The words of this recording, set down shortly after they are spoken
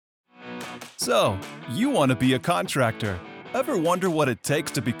So, you want to be a contractor. Ever wonder what it takes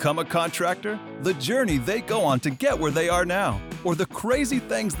to become a contractor? The journey they go on to get where they are now, or the crazy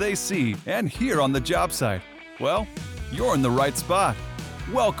things they see and hear on the job site? Well, you're in the right spot.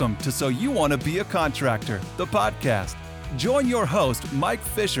 Welcome to So You Want to Be a Contractor, the podcast. Join your host, Mike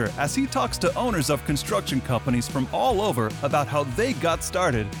Fisher, as he talks to owners of construction companies from all over about how they got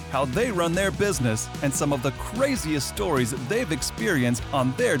started, how they run their business, and some of the craziest stories they've experienced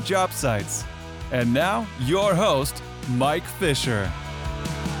on their job sites. And now, your host, Mike Fisher.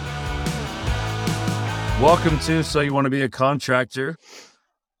 Welcome to So You Want to Be a Contractor.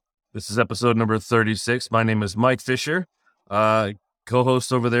 This is episode number 36. My name is Mike Fisher.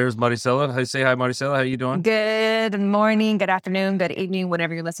 Co-host over there is Maricela. Say hi, Maricela. How you doing? Good morning, good afternoon, good evening,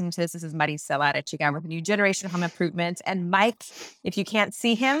 whenever you're listening to this. This is Maricela at Chicago with New Generation Home Improvement. And Mike, if you can't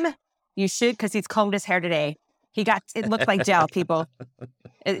see him, you should, because he's combed his hair today. It looked like gel, people.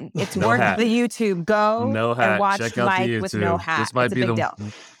 It's No worth hat. the YouTube. Go No hat. and watch Check out Mike the YouTube. with no hat. This might It's a be big the deal.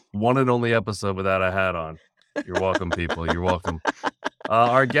 one and only episode without a hat on. You're welcome, people. You're welcome.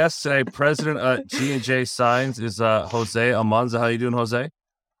 Our guest today, president at G&J Signs, is Jose Almanza. How you doing, Jose?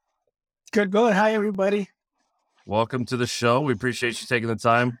 Good. Hi, everybody. Welcome to the show. We appreciate you taking the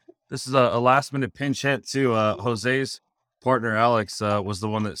time. This is a last-minute pinch hit, too. Jose's partner, Alex, was the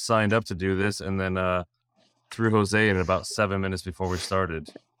one that signed up to do this, and then threw Jose in about 7 minutes before we started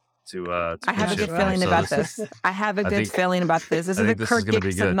to I have a pinch good hit. feeling So about this. I have a good feeling about this. This I is think the this is Kirk gonna be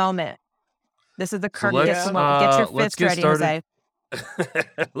Gibson good. moment. This is the Kirk let's, Gibson moment. Get your let's fist get ready, started.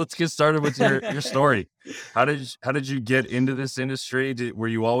 Jose. Let's get started with your story. How did you get into this industry? Were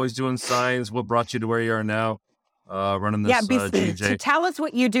you always doing signs? What brought you to where you are now, running this G&J? So tell us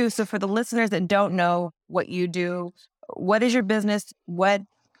what you do. So for the listeners that don't know what you do, what is your business? What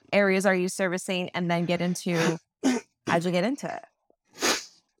areas are you servicing? And then get into how'd you get into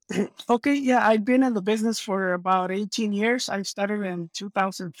it? Okay, yeah, I've been in the business for about 18 years. I started in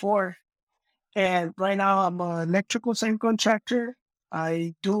 2004, and right now I'm an electrical sign contractor.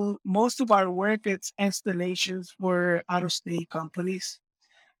 I do most of our work. It's installations for out-of-state companies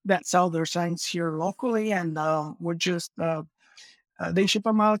that sell their signs here locally, and we're just they ship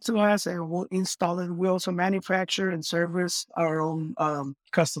them out to us, and we'll install it. We also manufacture and service our own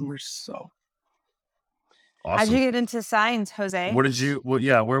customers. So. Awesome. How'd you get into signs, Jose? What did you?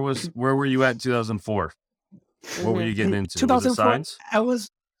 Where were you at in 2004? What were you getting into? Was it 2004, signs? I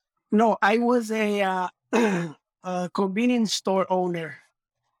was a convenience store owner.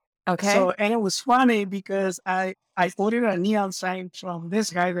 Okay. So, and it was funny because I ordered a neon sign from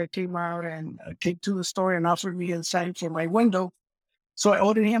this guy that came out and came to the store and offered me a sign for my window. So I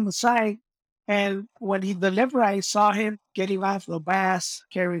ordered him a sign, and when he delivered, I saw him getting off the bus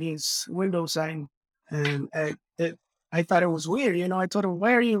carrying his window sign, and I thought it was weird. I told him,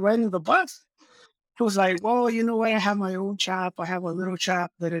 "Why are you riding the bus?" He was like, "Well, you know what? I have my own shop. I have a little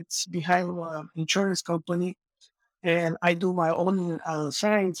shop that it's behind an insurance company, and I do my own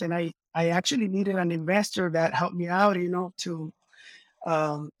signs. And I actually needed an investor that helped me out, to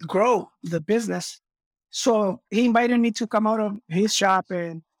grow the business. So he invited me to come out of his shop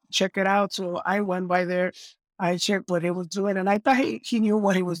and check it out. So I went by there. I checked what he was doing, and I thought he knew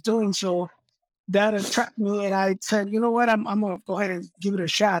what he was doing. So that attracted me, and I said, you know what? I'm going to go ahead and give it a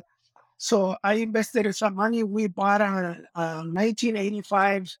shot. So I invested some money. We bought a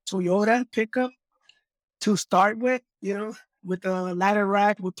 1985 Toyota pickup to start with, with a ladder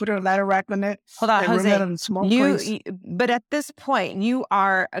rack. We put a ladder rack on it. Hold on, and run it on Jose. small plates. But at this point, you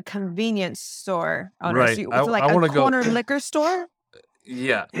are a convenience store owner. Right. So I like a wanna go- corner liquor store?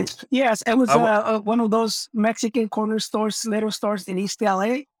 Yeah. Yes, it was I one of those Mexican corner stores, little stores in East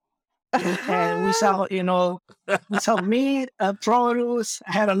LA. And we sell, meat, produce.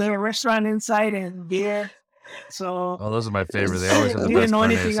 I had a little restaurant inside and beer. So Oh, those are my favorite. They always have the didn't best know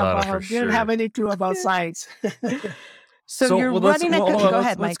carne anything asada about. for Didn't sure. have any clue about signs. So you're running hold on, Go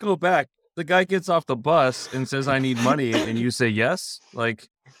ahead, let's Mike. go back. The guy gets off the bus and says, "I need money," and you say yes. Like,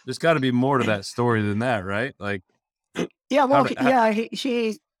 there's got to be more to that story than that, right? Like, Yeah, well, How he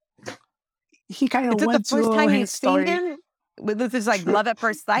kind Is of it the went first to time you've his seen story. him? This is like love at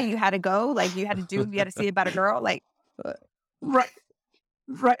first sight. You had to go. Like you had to see about a girl. Like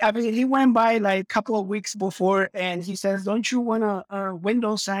Right. I mean, he went by like a couple of weeks before, and he says, "Don't you want a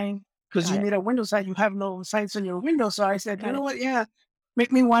window sign? Because Got you it. need a window sign. You have no signs on your window." So I said, Got "You know it. what? Yeah,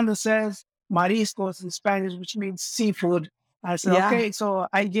 make me one that says mariscos in Spanish, which means seafood." I said, Yeah. "Okay." So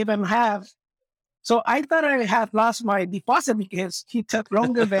I give him half. So I thought I had lost my deposit because he took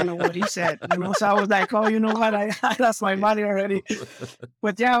longer than what he said. So I was like, "Oh, you know what? I lost my money already."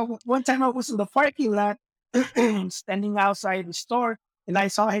 But yeah, one time I was in the parking lot, standing outside the store. And I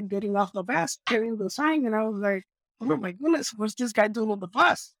saw him getting off the bus, carrying the sign, and I was like, oh my goodness, what's this guy doing on the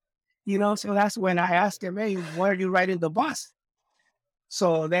bus? So that's when I asked him, hey, why are you riding the bus?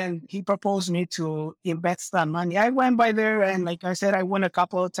 So then he proposed me to invest that money. I went by there, and like I said, I went a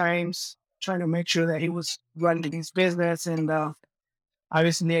couple of times trying to make sure that he was running his business. And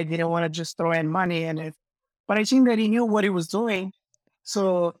obviously, I didn't want to just throw in money in it. But I think that he knew what he was doing.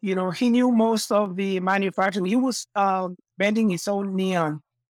 So, he knew most of the manufacturing. He was bending his own neon.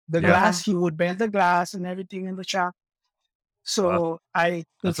 The Yeah. glass, he would bend the glass and everything in the shop. So the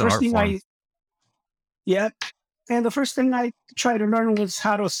That's an first art thing form. and the first thing I tried to learn was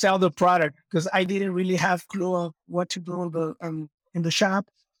how to sell the product, because I didn't really have clue of what to do in the shop,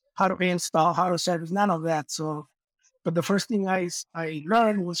 how to install, how to service, none of that. So, but the first thing I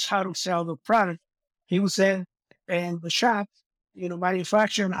learned was how to sell the product. He was in the shop,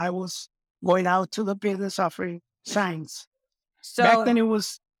 manufacturing. I was going out to the business offering signs. Back So then it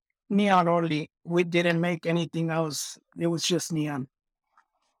was neon only. We didn't make anything else. It was just neon.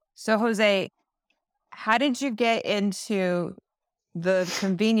 So, Jose, how did you get into the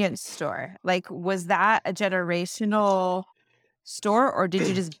convenience store? Like, was that a generational store, or did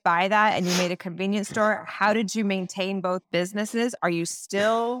you just buy that and you made a convenience store? How did you maintain both businesses? Are you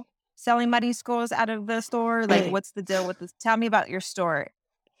still selling mariscos out of the store? Like, what's the deal with this? Tell me about your store.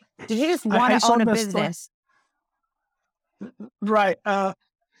 Did you just I want to sold own a the store. business? Right.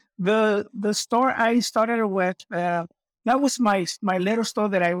 The store I started with, that was my little store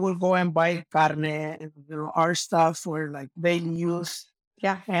that I would go and buy carne and our stuff for like daily use.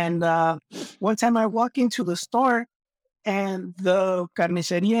 Yeah. And one time I walked into the store, and the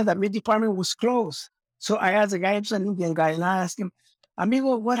carniceria, the meat department, was closed. So I asked the guy, it's an Indian guy, and I asked him,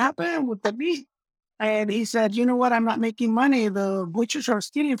 amigo, what happened with the meat? And he said, you know what? I'm not making money. The butchers are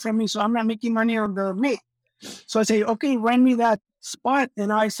stealing from me, so I'm not making money on the meat. So I say, okay, rent me that spot,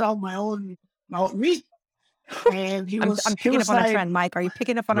 and I sell my own meat. And he was, I'm he picking was up on a like, trend, Mike. Are you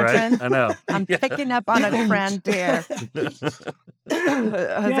picking up on a Right? trend? I know. I'm Yeah. picking up on a trend here.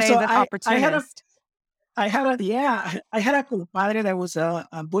 Jose so is an opportunist. I had a compadre that was a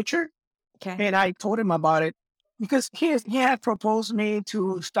butcher. Okay. And I told him about it because he had proposed me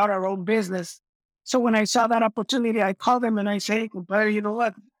to start our own business. So when I saw that opportunity, I called him and I say, "Compadre, you know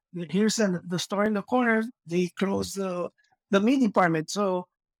what? Here's the store in the corner. They closed the meat department. So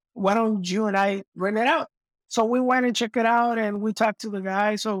why don't you and I rent it out?" So we went and checked it out, and we talked to the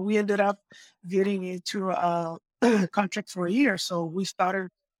guy. So we ended up getting into a contract for a year. So we started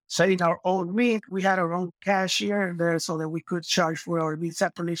selling our own meat. We had our own cashier there so that we could charge for our meat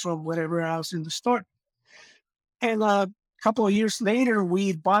separately from whatever else in the store. And a couple of years later,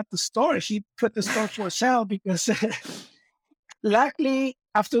 we bought the store. He put the store for sale because luckily,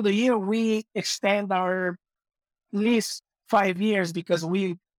 after the year, we extend our lease 5 years because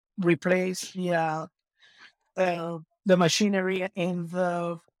we replaced the machinery in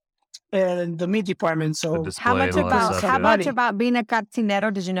the meat department. So How display much and all that about stuff. how Yeah. much about being a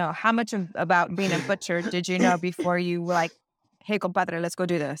cantinero did you know? How much about being a butcher did you know before you were like, hey, compadre, let's go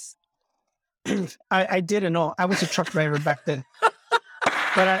do this? I didn't know. I was a truck driver back then.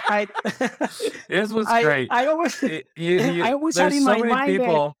 But Here's what's I great. always I always had There's in so my many mind that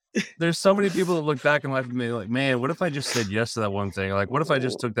people. There's so many people that look back in life and be like, man, what if I just said yes to that one thing? Like, what if I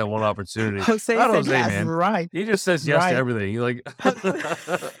just took that one opportunity? Jose Not said Jose, yes. man. right. He just says yes Right. to everything. You're like,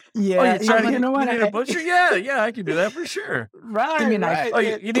 Yeah, oh, you're trying to you know what? you need a butcher? Yeah, I can do that for sure. Right, Give me a knife. right. Oh,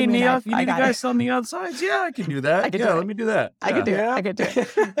 you Give need me a neon? knife. You I need a got guy it. selling neon signs? Yeah, I can do that. I can Yeah, do let it. me do that. I can do Yeah. it. I can do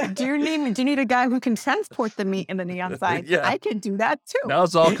it. Do you need a guy who can transport the meat in the neon sign? Yeah. I can do that too. Now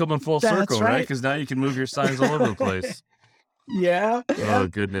it's all coming full That's circle, right? right. Because now you can move your signs all over the place. Yeah. Oh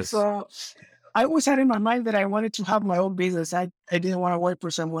goodness. So I always had in my mind that I wanted to have my own business. I didn't want to work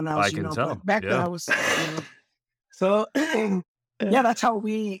for someone else, I can tell. But back then Yeah. I was, so yeah, that's how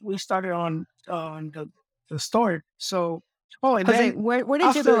we started on the store. So and Jose, then where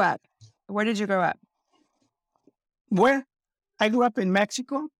did you grow after up? Where did you grow up? where I grew up in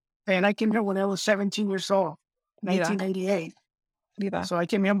Mexico, and I came here when I was 17 years old, Viva. 1988. Viva. So I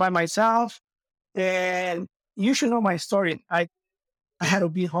came here by myself, and you should know my story. I had to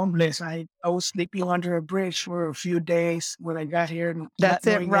be homeless. I was sleeping under a bridge for a few days when I got here. Not That's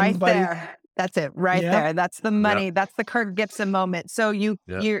it knowing right anybody. there. That's it right Yeah. there. That's the money. That's the Kirk Gibson moment. So Yeah.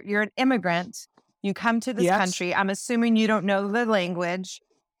 you're an immigrant. You come to this Yes. country. I'm assuming you don't know the language.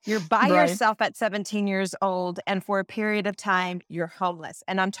 You're by Right. yourself at 17 years old, and for a period of time, you're homeless.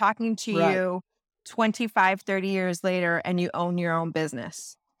 And I'm talking to Right. you 25, 30 years later, and you own your own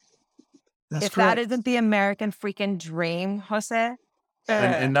business. That's If correct. that isn't the American freaking dream, Jose,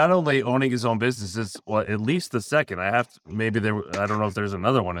 And not only owning his own business is at least the second. I don't know if there's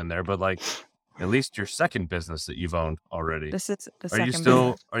another one in there, but like at least your second business that you've owned already. This is the Are second you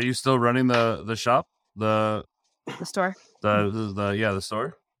business, are you still running the shop? the store. The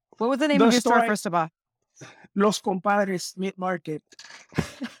store? What was the name The of your store, store- first of all? Los Compadres Meat Market.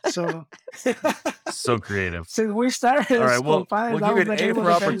 So So creative. since we started All as right, we'll Compadres, give that it was the A name for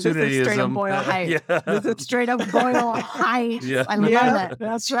of the business. This is straight up opportunism. Boyle Heights. Yeah. This is straight up Boyle Heights. Yeah. I love Yeah, it.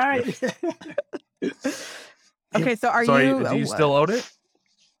 that's right. Okay, so So you? do you still own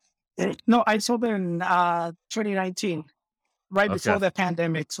it? No, I sold it in 2019, right before Okay. the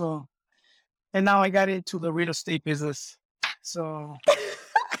pandemic. So, and now I got into the real estate business. So,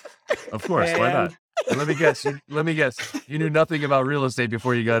 Of course. Why not? and And let me guess. You knew nothing about real estate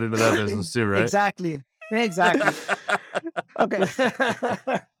before you got into that business too, right? exactly. Okay,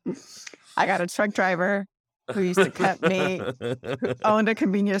 I got a truck driver who used to cut me, who owned a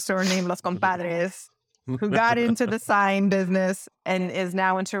convenience store named Los Compadres, who got into the sign business and is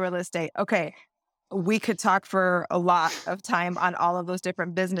now into real estate. Okay, we could talk for a lot of time on all of those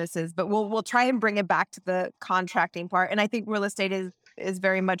different businesses, but we'll try and bring it back to the contracting part. And I think real estate is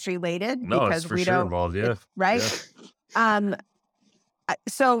very much related No, because it's for we sure don't, involved. Yeah. right?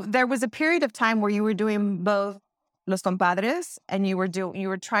 So there was a period of time where you were doing both Los Compadres and you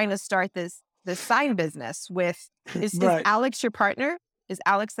were trying to start this sign business with is Right. Alex your partner? Is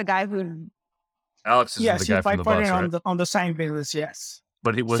Alex the guy who? Alex is Yes, the guy he's my from the partner bus, right? on the sign business. Yes.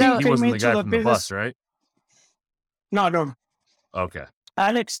 But he So- wasn't Came the into guy the from the bus, business- right? No. Okay.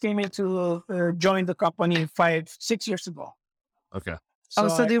 Alex came in to join the company 5-6 years ago. Okay. So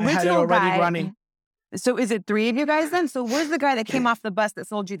the I had it original already guy. running. So is it three of you guys then? So where's the guy that came off the bus that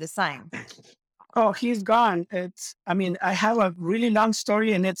sold you the sign? Oh, he's gone. I have a really long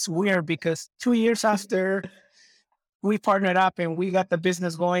story and it's weird because 2 years after we partnered up and we got the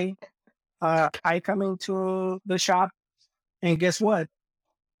business going, I come into the shop and guess what?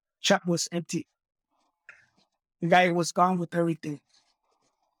 Shop was empty. The guy was gone with everything.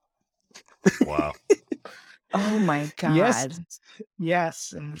 Wow. Oh my God.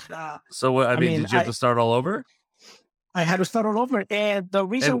 Yes. And So what? I mean, mean, did you have to start all over? I had to start all over. And the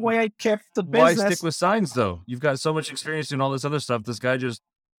reason And why I kept the Why business. stick with signs though? You've got so much experience doing all this other stuff. This guy just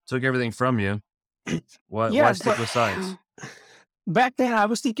took everything from you. Why Yes, stick but- with signs? Back then, I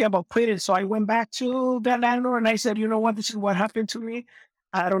was thinking about quitting. So I went back to that landlord and I said, you know what? This is what happened to me.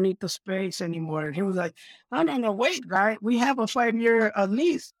 I don't need the space anymore. And he was like, no, wait, guy. We have a 5-year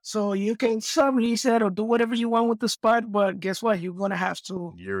lease. So you can sublease it or do whatever you want with the spot. But guess what? You're going to have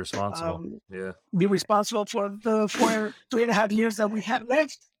to You're responsible. Yeah. be responsible for the 3.5 years that we have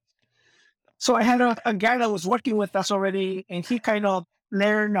left. So I had a guy that was working with us already, and he kind of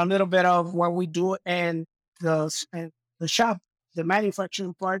learned a little bit of what we do and the shop, the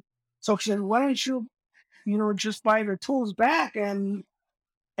manufacturing part. So he said, why don't you, just buy your tools back and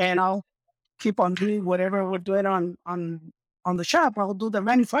I'll keep on doing whatever we're doing on the shop. I'll do the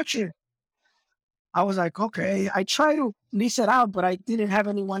manufacturing. I was like, okay. I tried to lease it out, but I didn't have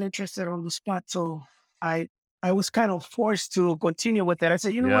anyone interested on the spot. So I was kind of forced to continue with it. I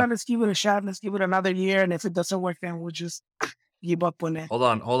said, you know Yeah. what? Let's give it a shot. Let's give it another year. And if it doesn't work, then we'll just give up on it. Hold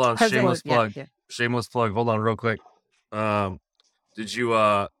on. How's it Shameless Yeah, plug. yeah. Shameless plug. Hold on, real quick. Did you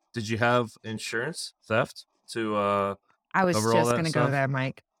have insurance theft to I was Cover all just that going to go stuff? there,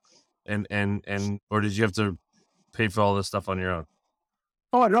 Mike. and or did you have to pay for all this stuff on your own?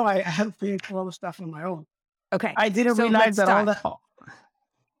 Oh, no, I had to pay for all the stuff on my own. Okay. I didn't So realize let's that all start. that.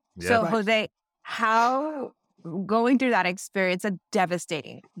 Yeah. So Right. Jose, how going through that experience is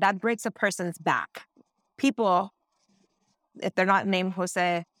devastating. That breaks a person's back. People, if they're not named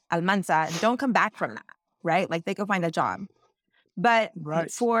Jose Almanza, don't come back from that, right? Like they go find a job. But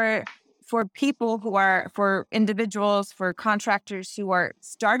Right. for people for individuals, for contractors who are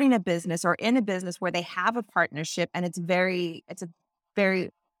starting a business or in a business where they have a partnership and it's a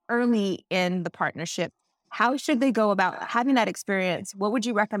very early in the partnership, how should they go about having that experience? What would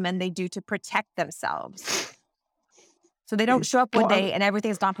you recommend they do to protect themselves so they don't show up one Well, day and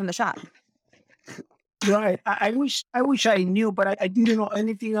everything's gone from the shop? Right. I wish I knew, but I didn't know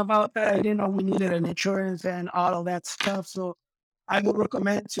anything about that. I didn't know we needed an insurance and all of that stuff. So I would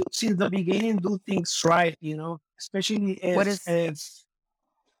recommend to since the beginning do things right, especially What if is-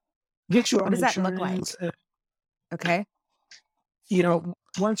 get your what own does that look like? insurance. Okay.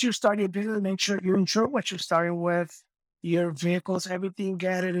 Once you start your business, make sure you insure what you're starting with, your vehicles, everything,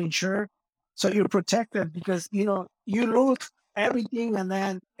 get it insured. So you're protected because, you lose everything and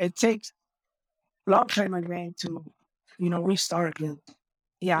then it takes a long time again to, restart again.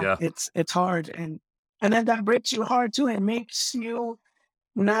 Yeah. Yeah. It's hard. And then that breaks your heart too. It makes you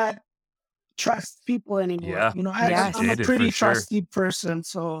not trust people anymore. Yeah, You know, makes you Yes. I'm a jaded for pretty sure. trusty person,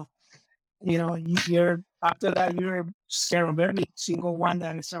 so you're after that you're scared of every single one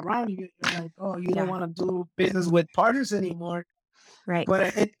that is around you. You're like, oh, you don't Yeah. want to do business with partners anymore. Right.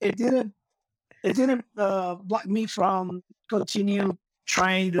 But it didn't block me from continue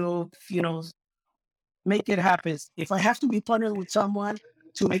trying to make it happen. If I have to be partnered with someone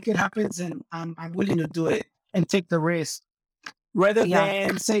to make it happen, then I'm willing to do it and take the risk rather Yeah.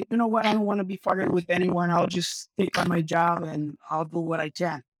 than say, you know what, I don't want to be partnered with anyone. I'll just take on my job and I'll do what I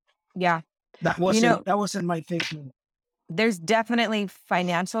can. Yeah. That You know, wasn't my thinking. there's definitely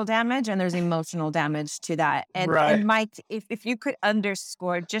financial damage and there's emotional damage to that. And Right. Mike, if you could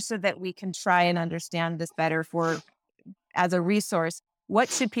underscore just so that we can try and understand this better for as a resource, what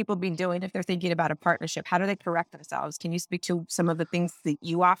should people be doing if they're thinking about a partnership? How do they correct themselves? Can you speak to some of the things that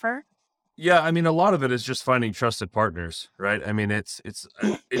you offer? Yeah, I mean, a lot of it is just finding trusted partners, right? I mean, it's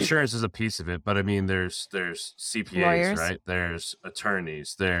insurance is a piece of it, but I mean, there's CPAs, Lawyers? right? There's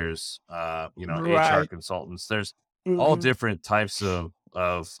attorneys, there's HR Right. consultants. There's all Hmm. different types of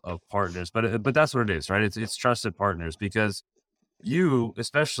partners, but that's what it is, right? It's trusted partners because you,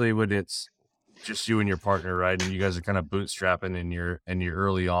 especially when it's just you and your partner, right? And you guys are kind of bootstrapping and you're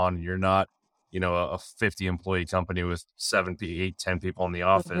early on. You're not, a 50 employee company with 8, 10 people in the Hmm.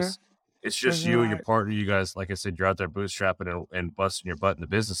 office. It's just you and your Right. partner. You guys, like I said, you're out there bootstrapping and busting your butt in the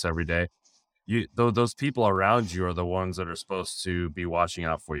business every day. Those people around you are the ones that are supposed to be watching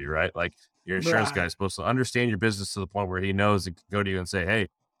out for you, right? Like your insurance guy Right. is supposed to understand your business to the point where he knows to go to you and say, "Hey,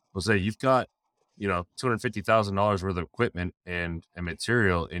 Jose, you've got, $250,000 worth of equipment and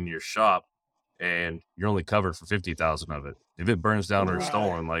material in your shop, and you're only covered for 50,000 of it. If it burns down or is Right.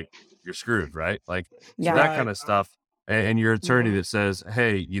 stolen, like you're screwed, right? Like so Yeah. that kind Right. of stuff." And your attorney Mhm. that says,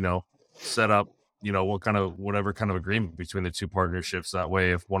 "Hey, set up." Whatever kind of agreement between the two partnerships. That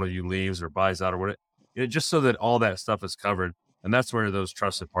way, if one of you leaves or buys out or whatever, just so that all that stuff is covered. And that's where those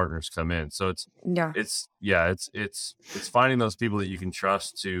trusted partners come in. So Yeah. it's finding those people that you can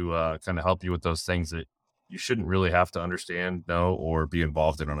trust to kind of help you with those things that you shouldn't really have to understand, know, or be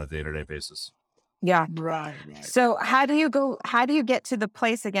involved in on a day-to-day basis. Yeah. Right. Right. So how do you get to the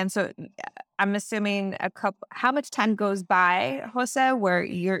place again? So I'm assuming how much time goes by, Jose, where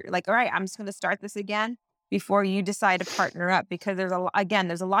you're like, all right, I'm just going to start this again before you decide to partner up? Because there's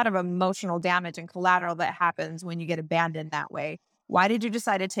a lot of emotional damage and collateral that happens when you get abandoned that way. Why did you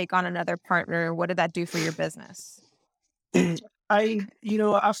decide to take on another partner? What did that do for your business?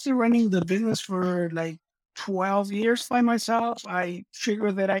 After running the business for like 12 years by myself, I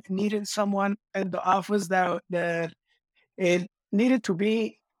figured that I needed someone in the office that it needed to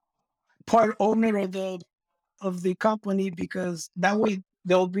be part owner of the company because that way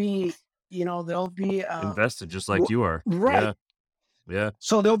they'll be Invested just like w- you are. right. Yeah. Yeah.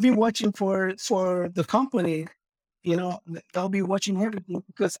 So they'll be watching for the company. They'll be watching everything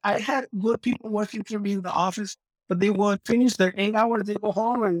because I had good people working for me in the office, but they would finish their 8 hours, they go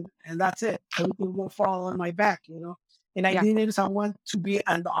home and that's it. Everything will fall on my back. And I Yeah. needed someone to be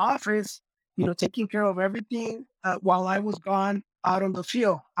in the office, taking care of everything while I was gone out on the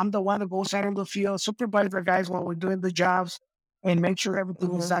field. I'm the one that goes out on the field, supervise the guys while we're doing the jobs and make sure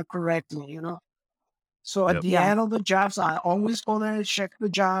everything is Hmm. done correctly. So at Yep. the Yeah. end of the jobs, I always go there and check the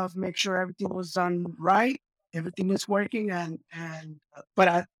job, make sure everything was done right, everything is working, but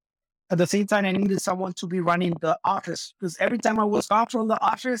at the same time, I needed someone to be running the office because every time I was off from the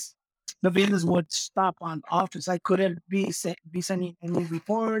office, the business would stop on office. I couldn't be sending any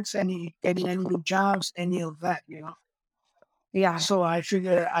reports, getting any new jobs, any of that. Yeah. So I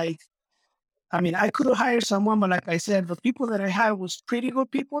figured I mean, I could have hired someone, but like I said, the people that I had was pretty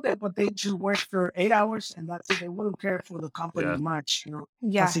good people but they just worked for 8 hours and that's it. They wouldn't care for the company Yeah. much,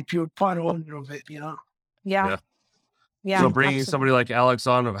 Yeah. as if you're part owner of it. Yeah. Yeah. So Yeah. bringing somebody Absolutely. like Alex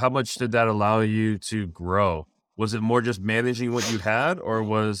on, how much did that allow you to grow? Was it more just managing what you had, or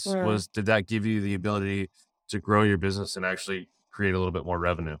did that give you the ability to grow your business and actually create a little bit more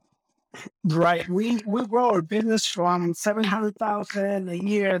revenue? Right. We grow our business from 700,000 a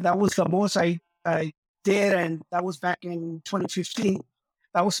year. That was the most I did, and that was back in 2015.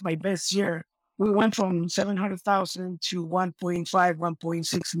 That was my best year. We went from 700,000 to 1.5,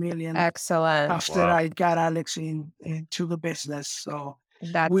 1.6 million Excellent. after Wow. I got Alex into the business. So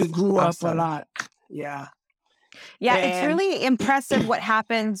we That's grew up a awesome. lot. Yeah. Yeah, it's And really impressive what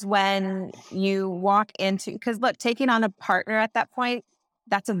happens when you walk into, because look, taking on a partner at that point,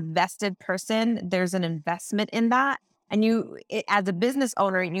 that's a vested person. There's an investment in that. And as a business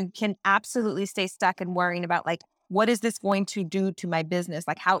owner, you can absolutely stay stuck and worrying about like, what is this going to do to my business?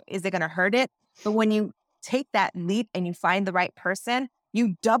 Like, how is it going to hurt it? But when you take that leap and you find the right person,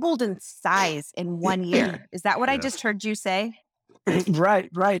 You doubled in size in 1 year. Is that what I Yeah. just heard you say? Right.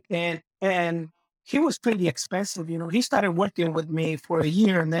 And he was pretty expensive. He started working with me for a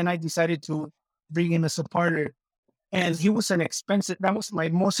year, and then I decided to bring him as a partner. And he was that was my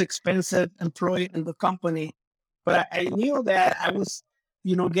most expensive employee in the company. But I knew that I was,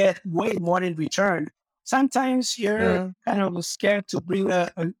 get way more in return. Sometimes you're Mm. kind of scared to bring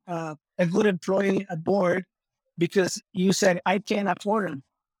a good employee aboard because you said, I can't afford him.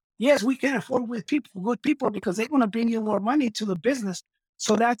 Yes, we can afford good people, because they're going to bring you more money to the business.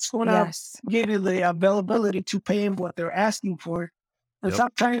 So that's going to Yes. give you the availability to pay them what they're asking for. And Yep.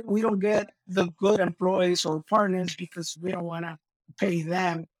 sometimes we don't get the good employees or partners because we don't want to pay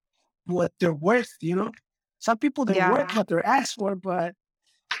them what they're worth. Some people, they're worth Yeah. what they're asked for, but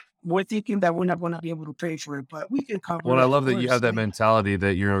we're thinking that we're not going to be able to pay for it. But we can cover Well, it, I of love that you course. have that mentality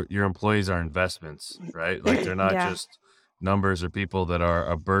that your employees are investments, right? Like they're not Yeah. just numbers or people that are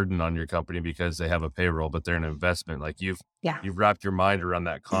a burden on your company because they have a payroll, but they're an investment. Like you've wrapped your mind around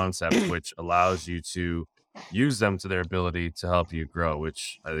that concept, which allows you to use them to their ability to help you grow,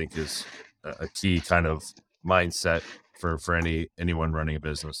 which I think is a key kind of mindset for anyone running a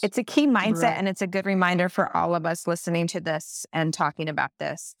business. It's a key mindset, Right. and it's a good reminder for all of us listening to this and talking about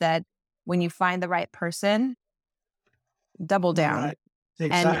this, that when you find the right person, double down. Right.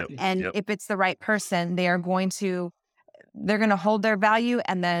 Exactly. And Yep. if it's the right person, they're going to hold their value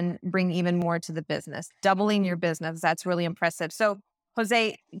and then bring even more to the business, doubling your business. That's really impressive. So,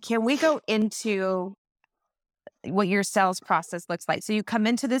 Jose, can we go into what your sales process looks like? So you come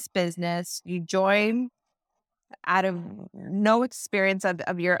into this business, you join out of no experience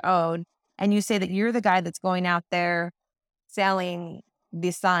of your own, and you say that you're the guy that's going out there selling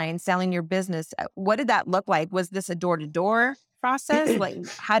the signs, selling your business. What did that look like? Was this a door-to-door process? Like,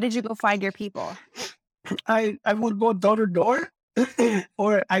 how did you go find your people? I would go door to door,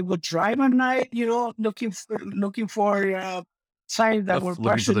 or I would drive at night, looking for signs that were Looking for the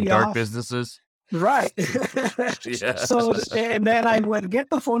partially dark off. businesses. Right. Yeah. So, and then I would get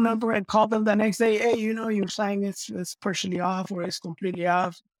the phone number and call them the next day. Hey, your sign is partially off or it's completely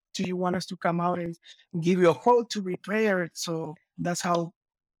off. Do you want us to come out and give you a quote to repair it? So that's how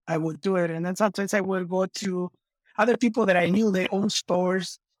I would do it. And then sometimes I would go to other people that I knew, they own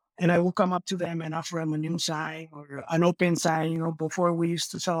stores, and I would come up to them and offer them a new sign or an open sign. Before we used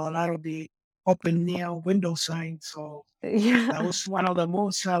to sell a lot of the open nail window signs. So that Yeah. was one of the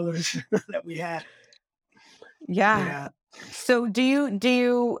most sellers that we had. Yeah. Yeah. So do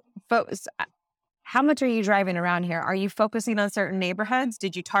you focus? How much are you driving around here? Are you focusing on certain neighborhoods?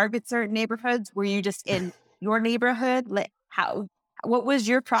 Did you target certain neighborhoods? Were you just in your neighborhood? Like what was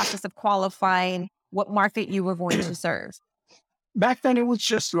your process of qualifying what market you were going to serve? Back then it was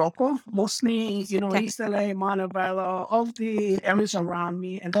just local, mostly, Okay. East LA, Montebello, all the areas around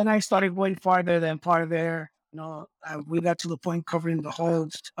me. And then I started going farther than farther. We got to the point covering the whole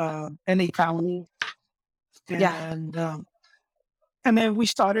LA County. Yeah. And then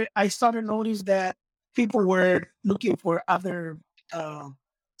I started noticing that people were looking for other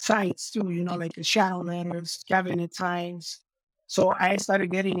signs too, like the shadow letters, cabinet signs. So I started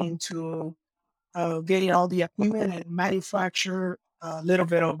getting into getting all the equipment and manufacture a little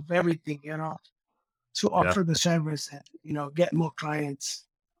bit of everything, to offer the service and, get more clients.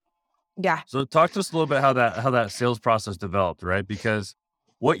 Yeah. So talk to us a little bit how that sales process developed, right? Because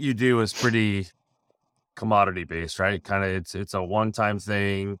what you do is pretty commodity based, right? Kind of it's a one-time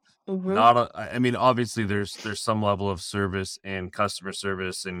thing. Mhm. I mean, obviously there's some level of service and customer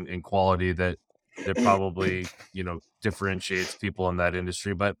service and quality that probably, differentiates people in that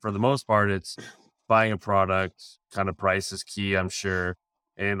industry. But for the most part, it's buying a product, kind of price is key, I'm sure.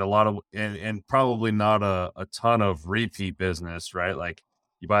 And a lot of, and probably not a ton of repeat business, right? Like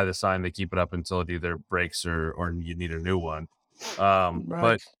you buy the sign, they keep it up until it either breaks or you need a new one. Right.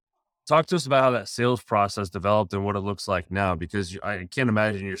 But talk to us about how that sales process developed and what it looks like now, because I can't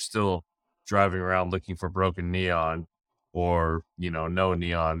imagine you're still driving around looking for broken neon or, no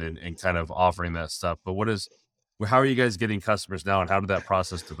neon and kind of offering that stuff. But how are you guys getting customers now and how did that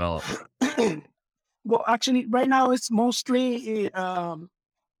process develop? Well, actually, right now it's mostly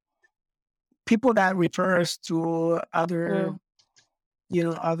people that refer us to other,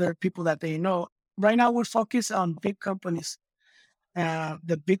 other people that they know. Right now, we're focused on big companies.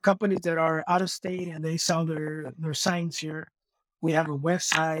 The big companies that are out of state and they sell their signs here. We have a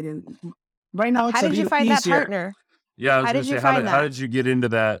website, and right now it's How a did you little find that easier. partner? Yeah, I was How gonna did you say, find how that? did you get into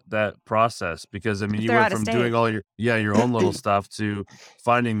that process? Because I mean, If you they're went out of from doing state. all your own little stuff to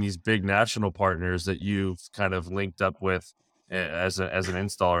finding these big national partners that you've kind of linked up with as an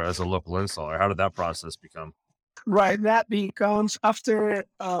installer, as a local installer. How did that process become? Right. That becomes after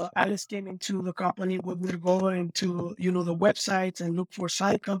Alice came into the company, we would go into the websites and look for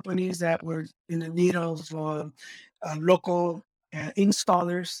side companies that were in the need of local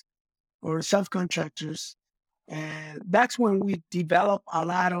installers or subcontractors, and that's when we develop a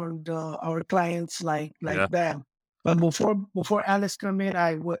lot on our clients like Yeah. that. But before Alice come in,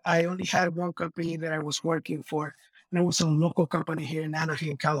 I only had one company that I was working for, and it was a local company here in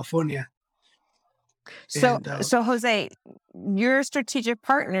Anaheim, California. So, And so Jose, your strategic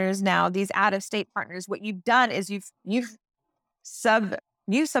partners now, these out of state partners, what you've done is sub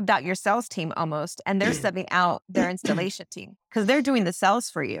you subbed out your sales team almost, and they're subbing out their installation team because they're doing the sales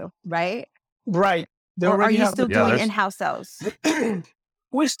for you, right? right, they Or are already you have still the Yeah, doing there's in-house sales?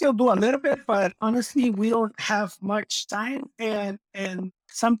 we still do a little bit, but honestly, we don't have much time, and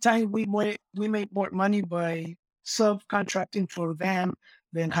sometimes we make more money by subcontracting for them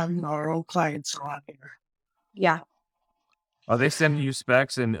than having our own clients around here. Yeah. Are they sending you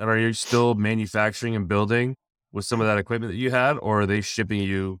specs, and are you still manufacturing and building with some of that equipment that you had, or are they shipping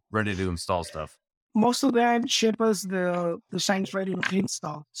you ready to install stuff? Most of them ship us the signs ready to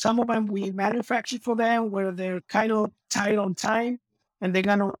install. Some of them we manufacture for them where they're kind of tight on time and they're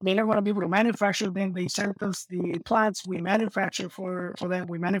not gonna be able to manufacture. Then they send us the plants we manufacture for them.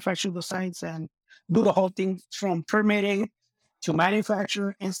 We manufacture the signs and do the whole thing from permitting to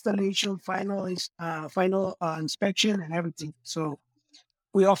manufacture, installation, final inspection and everything. So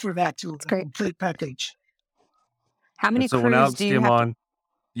we offer that too, It's the great. complete package. How And many so when crews Alex do you came have? on,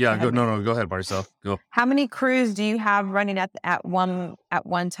 yeah, Ahead. go ahead, Marcel, go. How many crews do you have running at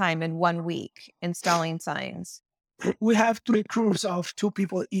one time in 1 week installing signs? We have 3 crews of 2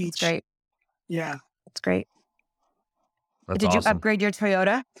 people It's each. great. Yeah. It's great. That's Did you awesome. upgrade your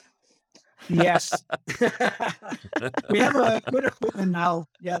Toyota? Yes. We have a good equipment now.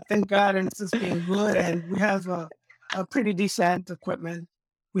 Yeah, thank God, and it's just been good. And we have a pretty decent equipment.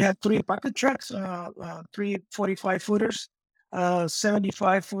 We have 3 bucket trucks, 3 45-footers,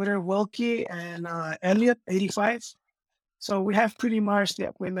 75-footer Wilkie, and Elliott 85. So we have pretty much the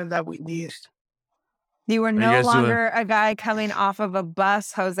equipment that we need. You were Are you no guys doing longer a guy coming off of a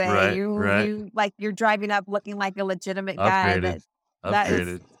bus, Jose. right? You like you're driving up looking like a legitimate guy. Upgraded, That is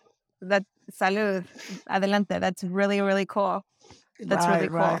upgraded. that salud. Adelante. That's really, really cool. That's really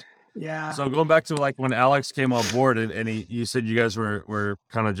cool. Right. Yeah. So going back to like when Alex came on board and you said you guys were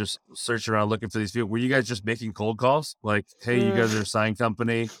kind of just searching around looking for these people. Were you guys just making cold calls? Like, hey, you guys are a sign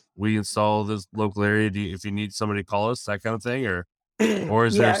company. We install this local area. If you need somebody, call us, that kind of thing, or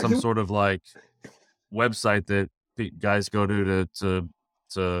is there Yeah, some sort of like website that guys go to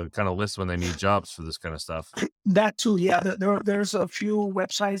kind of list when they need jobs for this kind of stuff? that too. Yeah, there's a few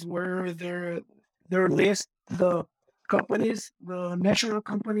websites where they're list the companies, the national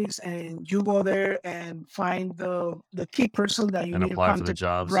companies, and you go there and find the key person that you And need to apply for the contact.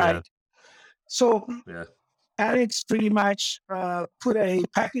 jobs. Right. So Yeah. Alex pretty much put a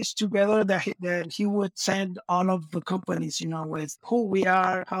package together that he would send all of the companies, with who we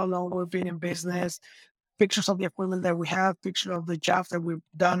are, how long we've been in business, pictures of the equipment that we have, picture of the jobs that we've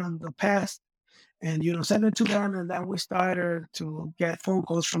done in the past, and send it to them, and then we started to get phone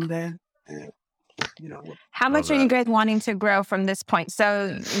calls from them. And, How Love much are you that. guys wanting to grow from this point?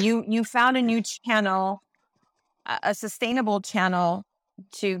 So you found a new channel, a sustainable channel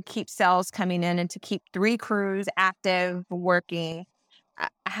to keep sales coming in and to keep 3 crews active, working.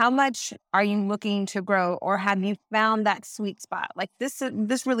 How much are you looking to grow, or have you found that sweet spot? Like this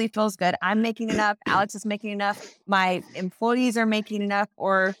really feels good. I'm making enough. Alex is making enough. My employees are making enough,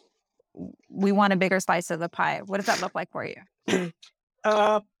 or we want a bigger slice of the pie. What does that look like for you?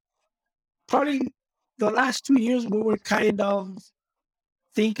 uh, probably the last 2 years we were kind of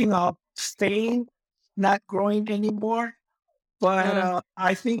thinking of staying, not growing anymore. But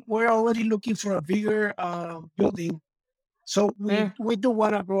I think we're already looking for a bigger building. So we do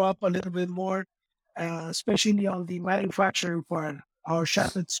want to grow up a little bit more, especially on the manufacturing part. Our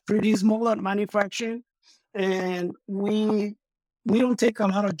shop is pretty small on manufacturing, and we don't take a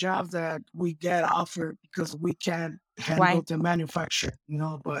lot of jobs that we get offered because we can't handle Right. the manufacture,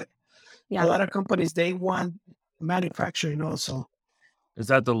 But Yeah. a lot of companies they want manufacturing also. Is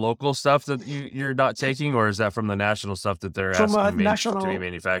that the local stuff that you're not taking, or is that from the national stuff that they're From asking a to be national,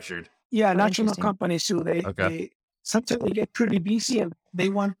 manufactured? yeah, Oh, national interesting. companies too. Okay. They sometimes they get pretty busy and they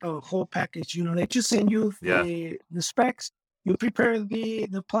want the whole package. They just send you Yeah. the specs. You prepare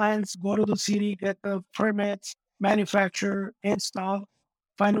the plans, go to the city, get the permits, manufacture, install,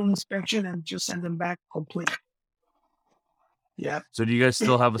 final inspection, and just send them back complete. Yeah. So do you guys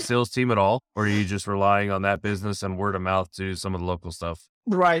still have a sales team at all, or are you just relying on that business and word of mouth to some of the local stuff?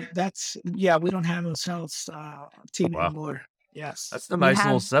 Right. We don't have a sales team Wow, anymore. Yes. that's a You nice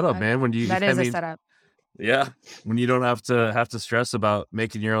little have setup, man. When you, that I is a mean, setup. yeah, when you don't have to stress about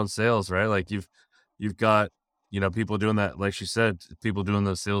making your own sales, right? Like you've got, people doing that, like she said, people doing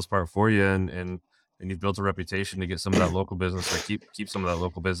the sales part for you, and you've built a reputation to get some of that local business, or keep some of that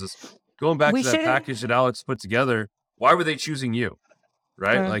local business. Going back We to that should. package that Alex put together, why were they choosing you?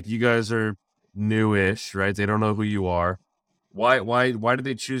 Right? Mm. Like you guys are newish, right? They don't know who you are. Why did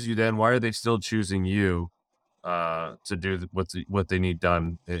they choose you then? Why are they still choosing you to do what they need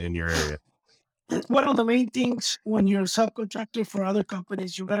done in your area? One of the main things when you're a subcontractor for other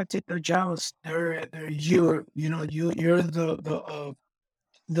companies, you gotta take their jobs. They're you're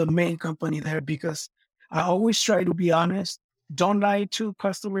the main company there, because I always try to be honest. Don't lie to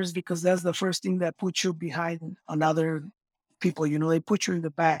customers, because that's the first thing that puts you behind another people. They put you in the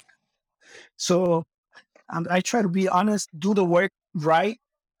back. So I try to be honest, do the work right.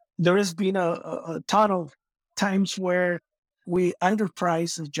 There has been a ton of times where we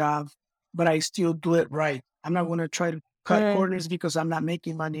underprice a job, but I still do it right. I'm not going to try to cut Mm. corners because I'm not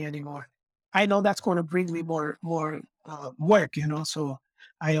making money anymore. I know that's going to bring me more work, So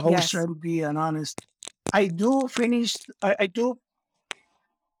I always try Yes. to be an honest. I do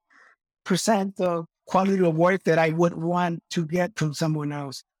present the quality of work that I would want to get from someone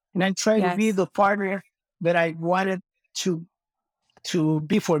else, and I try to be Yes. the partner that I wanted to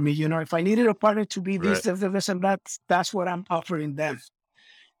be for me. If I needed a partner to be Right. this, and that's what I'm offering them.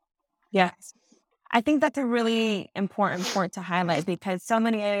 Yes. I think that's a really important point to highlight, because so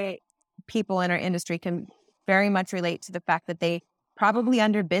many people in our industry can very much relate to the fact that they probably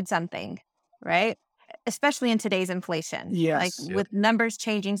underbid something, right? Especially in today's inflation, like Yes. Yep. with numbers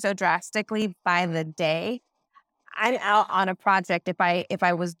changing so drastically by the day. I'm out on a project if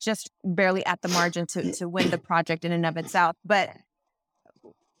I was just barely at the margin to win the project in and of itself. But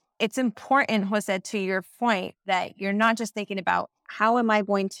it's important, Jose, to your point, that you're not just thinking about how am I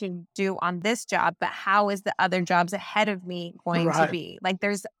going to do on this job, but how is the other jobs ahead of me going to Right. be? Like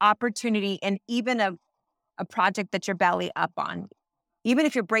there's opportunity, and even a project that you're belly up on, even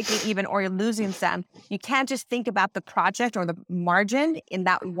if you're breaking even or you're losing some, you can't just think about the project or the margin in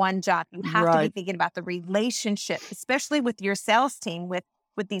that one job. You have to be Right. thinking about the relationship, especially with your sales team, with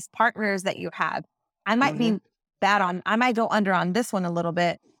these partners that you have. I might Mhm. be I might go under on this one a little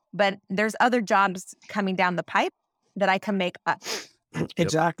bit, but there's other jobs coming down the pipe that I can make up. Yep.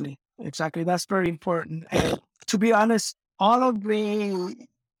 Exactly. That's very important. And to be honest, all of the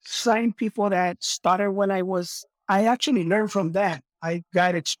sign people that started when I actually learned from them. I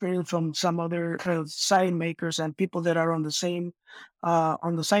got experience from some other sign makers and people that are on the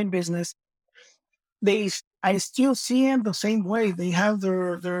sign business. I still see them the same way. They have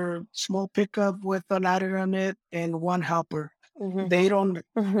their small pickup with a ladder on it and one helper. Mm-hmm. They don't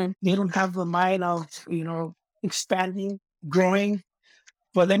Mm-hmm. they don't have the mind of expanding, growing.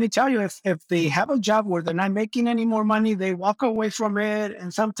 But let me tell you, if they have a job where they're not making any more money, they walk away from it,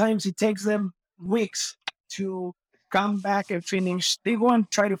 and sometimes it takes them weeks to come back and finish. They go and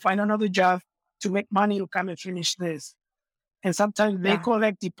try to find another job to make money to come and finish this. And sometimes they Yeah.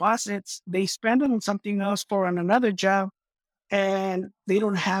 collect deposits, they spend it on something else for another job, and they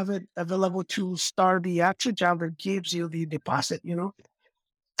don't have it available to start the actual job that gives you the deposit.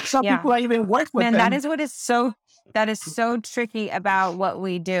 Some Yeah. people I even work with Man, them. that is so tricky about what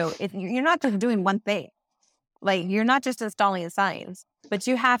we do. If you're not just doing one thing, like you're not just installing signs, but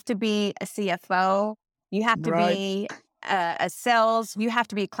you have to be a CFO, you have to Right. be a sales, you have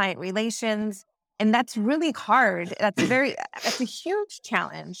to be client relations, and that's really hard. That's a huge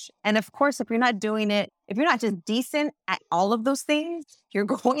challenge. And of course, if you're not doing it, if you're not just decent at all of those things, you're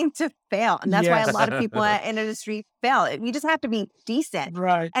going to fail. And that's why a Yes. lot of people in the industry fail. You just have to be decent.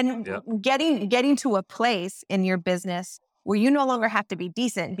 Right. And Yep. getting to a place in your business where you no longer have to be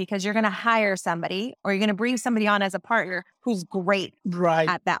decent, because you're going to hire somebody or you're going to bring somebody on as a partner who's great Right.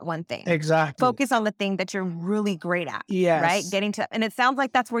 at that one thing. Exactly. Focus on the thing that you're really great at, right? Yes. And it sounds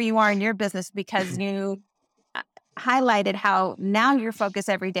like that's where you are in your business, because you highlighted how now your focus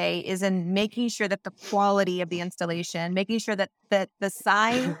every day is in making sure that the quality of the installation, making sure that the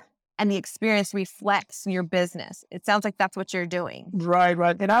sign and the experience reflects your business. It sounds like that's what you're doing. Right.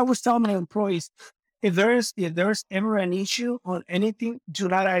 And I was telling my employees, if there's ever an issue on anything, do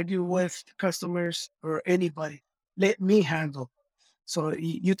not argue with customers or anybody. Let me handle. So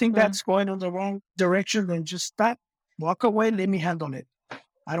you think Mm. that's going in the wrong direction, then just stop, walk away, let me handle it.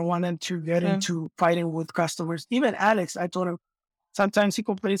 I don't want them to get Mm. into fighting with customers. Even Alex, I told him sometimes he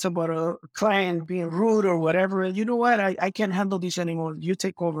complains about a client being rude or whatever. And you know what? I can't handle this anymore. You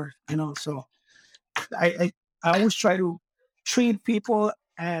take over, So I always try to treat people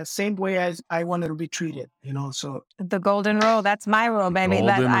same way as I wanted to be treated, so The golden rule. That's my rule, baby.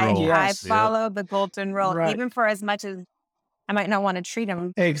 That Golden I rule. I Yes. Yep. follow the golden rule, Right. even for as much as I might not want to treat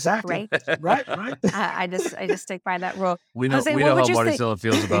him exactly. great. Right. I just stick by that rule. We know Jose, we what know would how you say? Marticela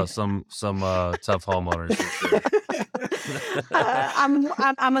feels about some tough homeowners for sure.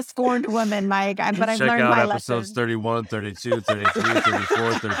 I'm a scorned woman, Mike, but I've Check learned out my episodes lesson. 31, 32, 33,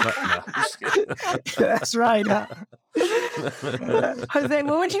 34, 35. No, I'm just kidding. That's right. Jose,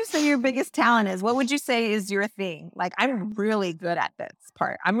 what would you say your biggest talent is? What would you say is your thing? Like, I'm really good at this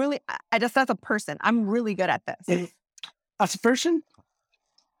part. I just, as a person, I'm really good at this. As a person,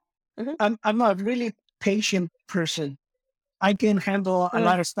 Mhm. I'm a really patient person. I can handle a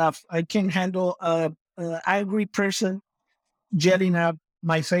lot of stuff. I can handle a angry person jetting up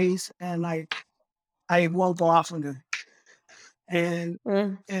my face, and I won't go off on them. And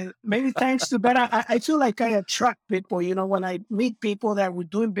maybe thanks to that, I feel like I attract people. When I meet people that we're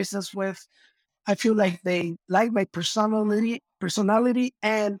doing business with, I feel like they like my personality,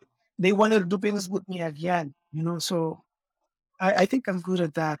 and they wanted to do business with me again. So I think I'm good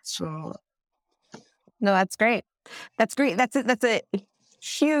at that. So No, that's great. That's great. That's a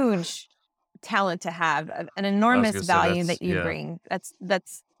huge talent to have, an enormous gonna say value that's- that you yeah. bring.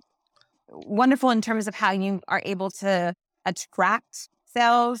 That's wonderful in terms of how you are able to attract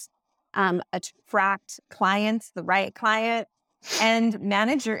sales, attract clients, the right client, and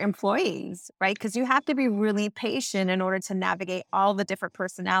manage your employees, right? Because you have to be really patient in order to navigate all the different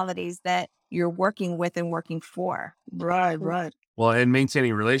personalities that you're working with and working for. right. Well, and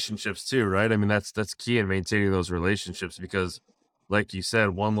maintaining relationships too, right? I mean, that's key in maintaining those relationships because, like you said,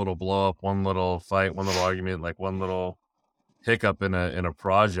 one little blow up, one little fight, one little argument, like one little hiccup in a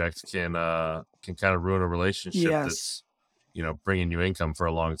project can kind of ruin a relationship Yes. that's bringing you income for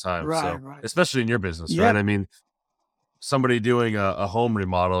a long time. Right, So right. especially in your business, Yeah. right? I mean, somebody doing a home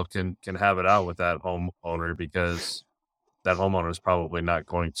remodel can have it out with that homeowner because that homeowner is probably not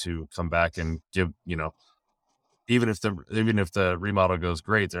going to come back and give even if the remodel goes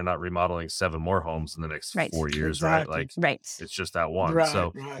great, they're not remodeling 7 more homes in the next Right. 4 years, Exactly. right? Like Right. it's just that one. Right,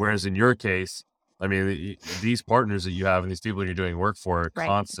 So right. whereas in your case, I mean, these partners that you have and these people you're doing work for are Right.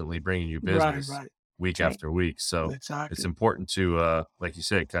 constantly bringing you Right, business right. week Right. after week. So Exactly. it's important to, like you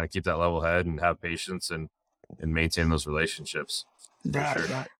said, kind of keep that level head and have patience and maintain those relationships. Right, sure.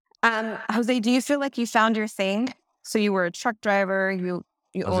 right. Jose, do you feel like you found your thing? So you were a truck driver. You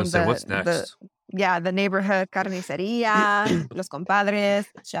I was owned gonna say, what's next? the neighborhood carniceria, Los Compadres.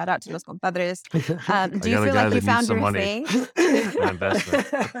 Shout out to Los Compadres. Do you got a feel guy like that you needs found some your money. thing? An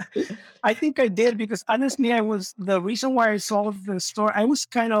investment. I think I did because honestly, the reason why I sold the store, I was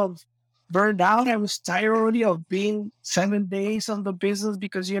kind of burned out. I was tired already of being 7 days on the business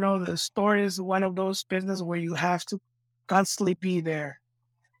because, the store is one of those business where you have to constantly be there.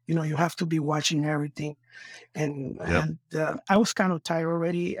 You have to be watching everything. And, Yep. I was kind of tired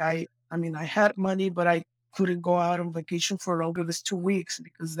already. I mean, I had money, but I couldn't go out on vacation for longer than 2 weeks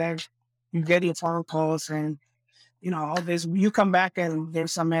because then you're getting phone calls and, all this. You come back and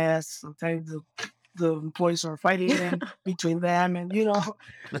there's a mess. Sometimes the employees are fighting between them, and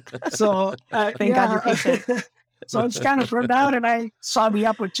So Thank God you're patient. So it's kind of burned out, and I saw the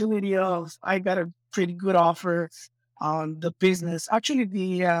opportunity of I got a pretty good offer on the business. Actually,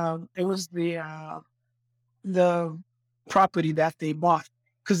 it was the property that they bought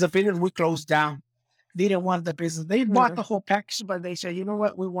because the business we closed down. They didn't want the business. They bought the whole package, but they said, you know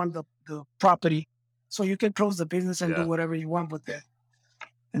what, we want the property, so you can close the business and do Yeah. whatever you want with it.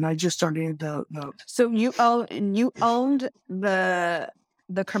 And I just started the So you owned the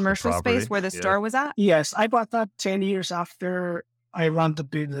commercial property, space where the yeah. store was at? Yes, I bought that 10 years after I run the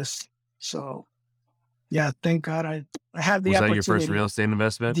business. So, yeah, thank God I had the Was that opportunity. your first real estate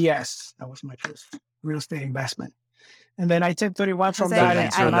investment? Yes, that was my first real estate investment. And then I 1031 from Jose, So that. did you I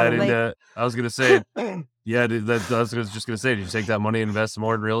and turn love that it. into? I was gonna say, yeah. I was just gonna say, did you take that money and invest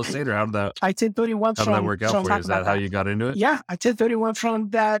more in real estate, or how did that I 1031 from work out from- for you? talk Is about that how that. you got into it? Yeah, I 1031 from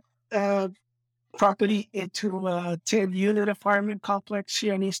that property into a 10-unit apartment complex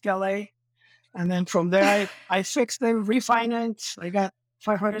here in East LA. And then from there, I fixed them, refinance. I got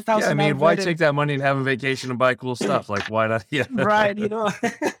 $500,000. Yeah, I mean, why vetted. take that money and have a vacation and buy cool stuff? Like, why not? Yeah, Right,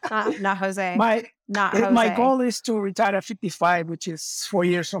 Not Jose. my Not Jose. my goal is to retire at 55, which is 4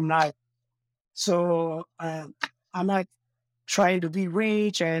 years from now. So I'm not trying to be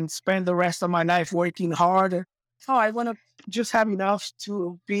rich and spend the rest of my life working hard. Oh, I want to just have enough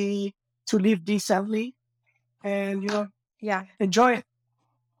to live decently and Yeah. enjoy it.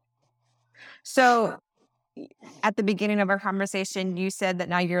 So at the beginning of our conversation, you said that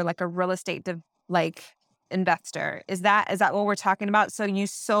now you're like a real estate investor. Is that what we're talking about? So you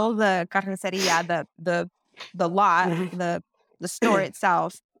sold the carniceria, the lot, the store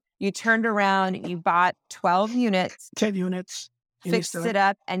itself. You turned around, you bought 12 units, 10 units. fixed it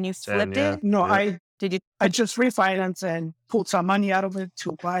up, and you flipped yeah. it. No, Yeah. I just refinanced and pulled some money out of it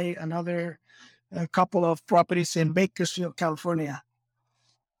to buy another couple of properties in Bakersfield, California.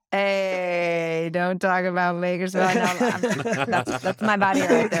 Hey, don't talk about Bakersfield. That's my barrio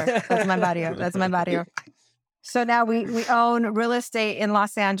right there. That's my barrio. So now we own real estate in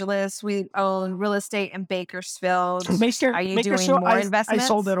Los Angeles. We own real estate in Bakersfield. Are you doing more investments? I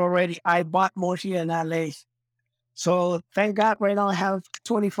sold it already. I bought more here in LA. So thank God right now I have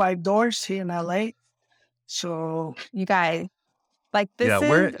 25 doors here in LA. So you guys, like this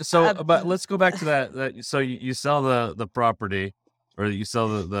but let's go back to that. So you sell the property, or you sell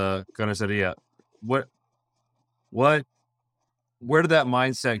the carniceria. Where did that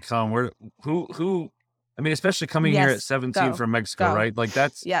mindset come? Who? I mean, especially coming here at 17 from Mexico, right? Like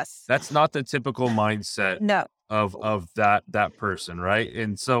that's not the typical mindset of that person, right?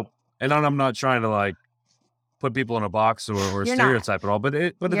 And I'm not trying to like put people in a box or stereotype at all,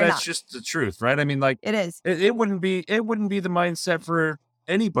 but that's just the truth, right? I mean, like it is. It wouldn't be the mindset for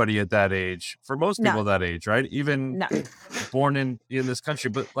anybody at that age, for most people that age, right? Even born in this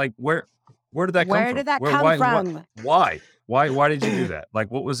country. But like, where did that come from? Where did that come from? Why did you do that? Like,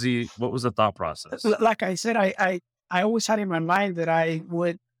 what was the thought process? Like I said, I always had in my mind that I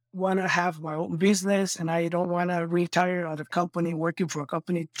would want to have my own business, and I don't want to retire at a company, working for a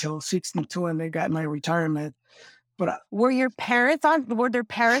company till 62, and they got my retirement. But were their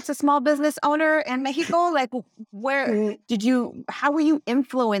parents a small business owner in Mexico? Like, how were you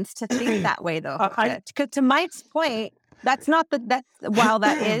influenced to think that way though? Because to Mike's point, while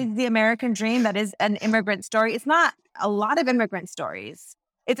that is the American dream, that is an immigrant story. It's not a lot of immigrant stories.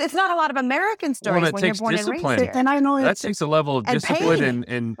 It's not a lot of American stories when you're born and raised here. And I know that takes a level of discipline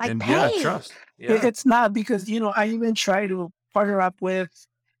and trust. Yeah. It's not because, I even try to partner up with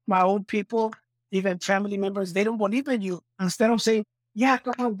my own people, even family members. They don't believe in you. Instead of saying, yeah,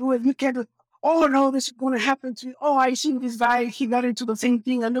 come on, do it. You can't do it. Oh, no, this is going to happen to you. Oh, I seen this guy. He got into the same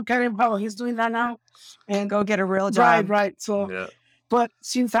thing. And look at him, how he's doing that now. And go get a real job. Right. So, but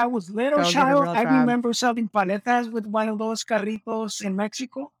since I was little child, I remember selling paletas with one of those carritos in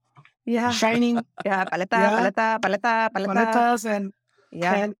Mexico. Yeah. Shining. Yeah, paletas and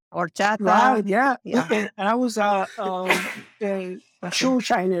horchata. Right, yeah. And I was a shoe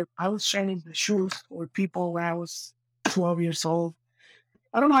shiner. I was shining the shoes for people when I was 12 years old.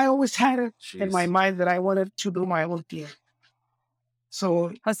 I don't know. I always had it in my mind that I wanted to do my own thing.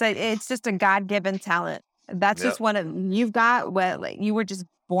 So Jose, it's just a God-given talent. That's just you've got. You were just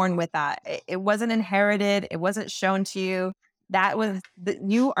born with that. It wasn't inherited. It wasn't shown to you.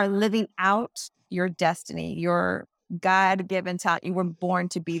 You are living out your destiny, your God-given talent. You were born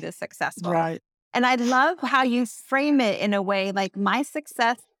to be this successful. Right. And I love how you frame it in a way like my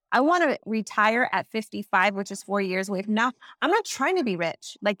success. I want to retire at 55, which is 4 years away from now. I'm not trying to be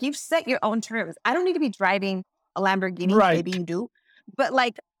rich. Like, you've set your own terms. I don't need to be driving a Lamborghini. Right. Maybe you do. But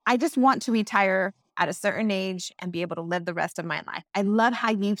like, I just want to retire at a certain age and be able to live the rest of my life. I love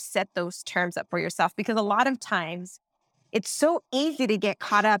how you've set those terms up for yourself, because a lot of times it's so easy to get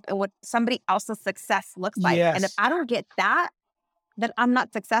caught up in what somebody else's success looks like. Yes. And if I don't get that, then I'm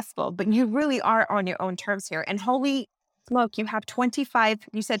not successful. But you really are on your own terms here. And holy smoke, you have 25,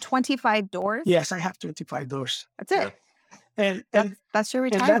 you said 25 doors? Yes, I have 25 doors. That's it. And that's your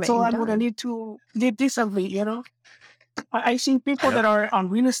retirement. And that's all I'm going to need to live decently, I see people that are on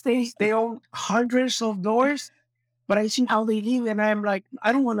real estate, they own hundreds of doors, but I see how they live, and I'm like,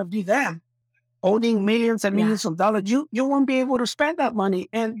 I don't want to be them. Owning millions and millions of dollars, you won't be able to spend that money,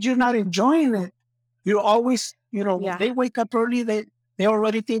 and you're not enjoying it. You're always, they wake up early, they're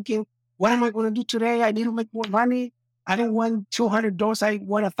already thinking, what am I going to do today? I need to make more money. I don't want 200 doors, I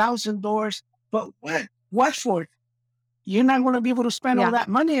want 1,000 doors. But what for? You're not going to be able to spend all that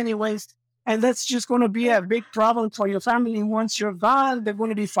money anyways. And that's just going to be a big problem for your family. Once you're gone, they're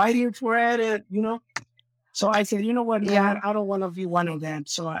going to be fighting for it, So I said, you know what, man, I don't want to be one of them.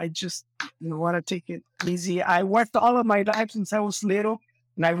 So I just want to take it easy. I worked all of my life since I was little,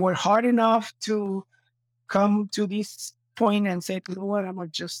 and I worked hard enough to come to this point and say, you know what, I'm going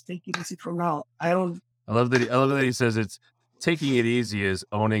to just take it easy from now. I love that he says it's taking it easy is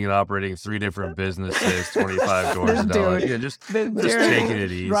owning and operating 3 different businesses, 25 doors a dollar. Yeah, just taking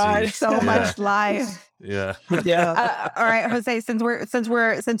it easy. Right. So much life. Yeah. All right, Jose,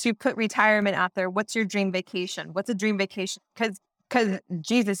 since you put retirement out there, what's your dream vacation? What's a dream vacation? Because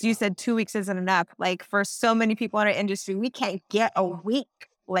Jesus, you said 2 weeks isn't enough. Like, for so many people in our industry, we can't get a week.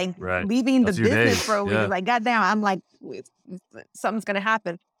 like Right. leaving That's the your business days. for a week. Yeah. Like, goddamn, I'm like, something's gonna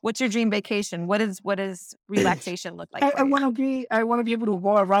happen. What's your dream vacation? What does relaxation look like I, for I you? want to be able to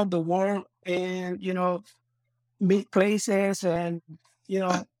go around the world and, meet places and, you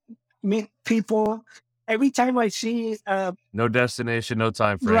know, meet people. Every time I see, No destination, no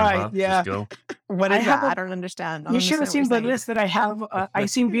time frame, right, huh? yeah. Just go. What I is have that? I a, don't understand. I you don't should have understand what you're seen the saying. list that I have. I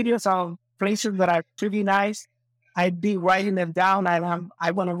seen videos of places that are pretty nice. I'd be writing them down and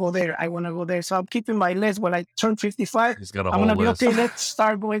I want to go there. I want to go there. So I'm keeping my list. When I turn 55, He's got a I'm whole going to be, list. okay, let's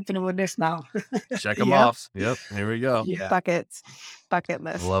start going through the list now. Check them Yeah. off. Yep. Here we go. Yeah. Bucket I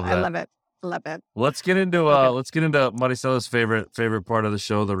list. love I that. love it. Love it. Let's get into Maricela's favorite part of the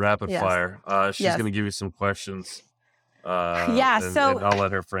show, the rapid Yes. fire. She's Yes. gonna give you some questions. Yeah, and so- I'll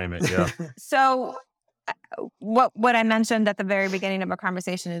let her frame it. Yeah. So what I mentioned at the very beginning of our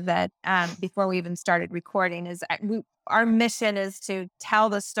conversation is that before we even started recording is our mission is to tell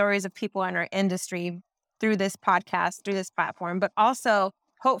the stories of people in our industry through this podcast, through this platform, but also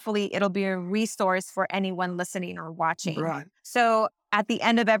hopefully it'll be a resource for anyone listening or watching. Right. So at the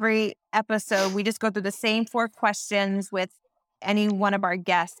end of every episode, we just go through the same 4 questions with any one of our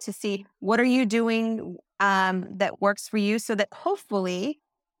guests to see what are you doing that works for you, so that hopefully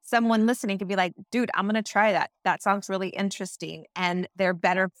someone listening could be like, dude, I'm going to try that. That sounds really interesting. And they're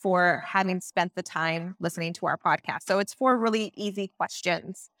better for having spent the time listening to our podcast. So it's 4 really easy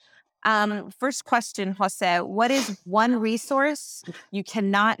questions. First question, Jose, what is one resource you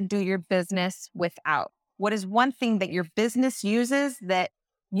cannot do your business without? What is one thing that your business uses that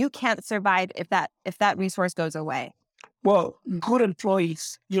you can't survive if that resource goes away? Well, good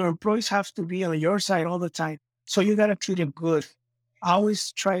employees. Your employees have to be on your side all the time. So you got to treat them good. I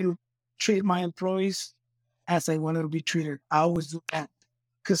always try to treat my employees as I want to be treated. I always do that.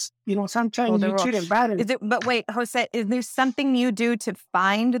 Because, sometimes you treat them bad. But wait, Jose, is there something you do to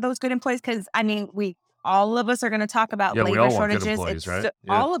find those good employees? Because, all of us are going to talk about Yeah, we labor all want good shortages. employees, right?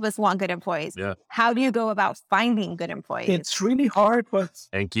 Yeah. All of us want good employees. Yeah. How do you go about finding good employees? It's really hard, but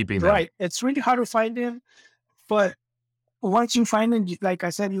And keeping them. right. It's really hard to find them. But once you find them, like I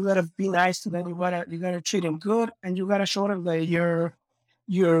said, you gotta be nice to them. You gotta treat them good, and you gotta show them that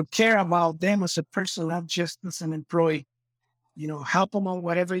you care about them as a person, not just as an employee. Help them on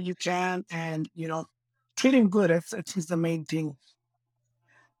whatever you can, and treat them good. That's the main thing.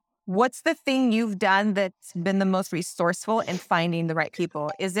 What's the thing you've done that's been the most resourceful in finding the right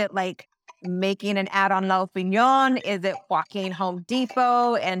people? Is it like making an ad on La Opinion? Is it walking Home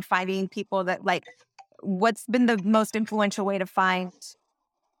Depot and finding people that what's been the most influential way to find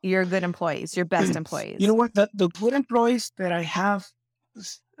your good employees, your best employees? You know what? The good employees that I have,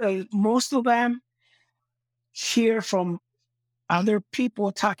 most of them hear from other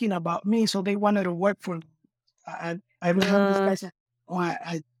people talking about me, so they wanted to work for me. I remember this guy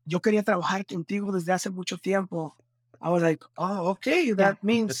said, yo quería trabajar contigo desde hace mucho tiempo. I was like, oh, okay, that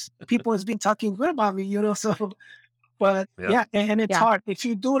means people has been talking good about me, so, but Yeah. and it's hard. If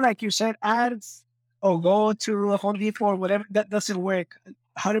you do, like you said, ads or go to a Home Depot or whatever, that doesn't work.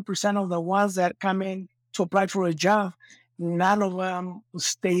 100% of the ones that come in to apply for a job, none of them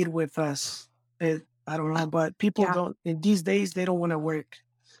stayed with us. I don't know, but people don't, in these days, they don't want to work.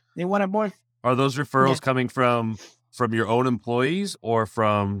 They want to work. Are those referrals coming from your own employees or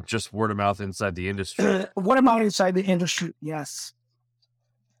from just word of mouth inside the industry? What about inside the industry? Yes.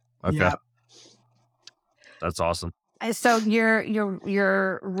 Okay. Yeah. That's awesome. So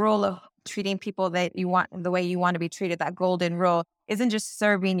your rule of treating people that you want, the way you want to be treated, that golden rule, isn't just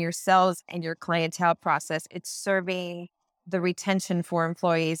serving your sales and your clientele process. It's serving the retention for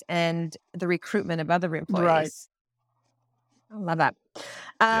employees and the recruitment of other employees. Right. I love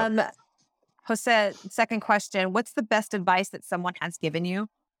that. Jose, second question. What's the best advice that someone has given you?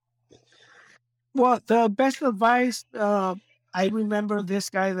 Well, the best advice, I remember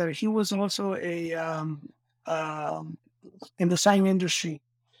this guy that he was also in the sign industry.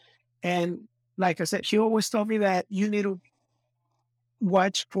 And like I said, he always told me that you need to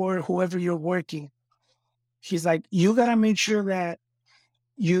watch for whoever you're working. He's like, you got to make sure that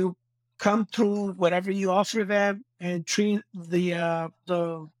you come through whatever you offer them and treat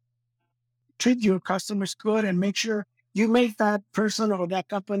treat your customers good and make sure you make that person or that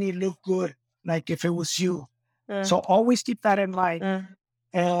company look good, like if it was you. So always keep that in mind.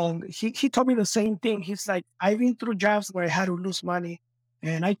 And he told me the same thing. He's like, I've been through jobs where I had to lose money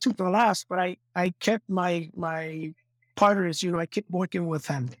and I took the loss, but I kept my partners, I kept working with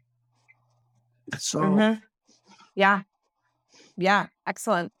them. So Yeah.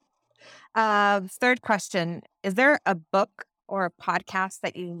 Excellent. Third question. Is there a book or a podcast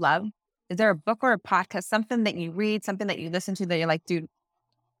that you love? Is there a book or a podcast, something that you read, something that you listen to that you're like, dude,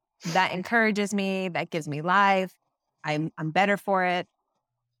 that encourages me, that gives me life. I'm better for it.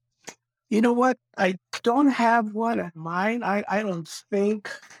 You know what? I don't have one in mind. I don't think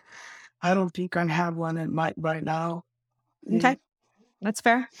I have one in mind right now. Okay. That's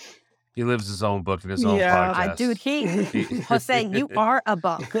fair. He lives his own book and his own Yeah. podcast. Dude, Jose, you are a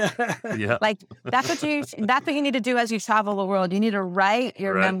book. Yeah. Like that's what you need to do as you travel the world. You need to write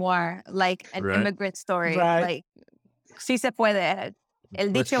your Right. memoir, like an Right. immigrant story. Right. Like si se puede, el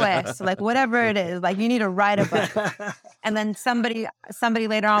dicho es, like whatever it is. Like you need to write a book. And then somebody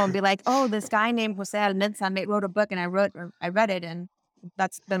later on will be like, oh, this guy named Jose Almenza wrote a book and I read it, and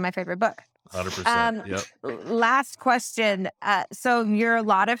that's been my favorite book. 100%. Yep. Last question. So you're a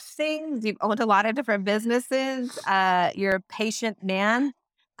lot of things. You've owned a lot of different businesses. You're a patient man.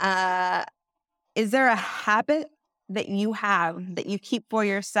 Is there a habit that you have that you keep for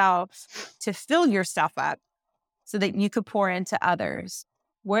yourself to fill yourself up so that you could pour into others?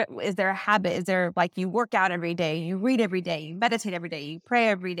 What is there a habit? Is there like you work out every day, you read every day, you meditate every day, you pray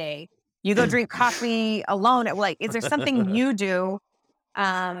every day, you go drink coffee alone? Like, is there something you do?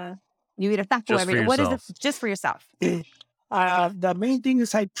 You eat a taco Just every for day. What is it? yourself. Just for yourself. The main thing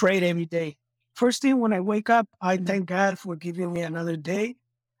is I pray every day. First thing when I wake up, I thank God for giving me another day.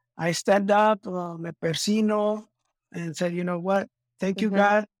 I stand up, me persino, and said, you know what? Thank you, Mhm.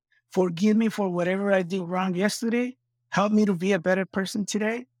 God. Forgive me for whatever I did wrong yesterday. Help me to be a better person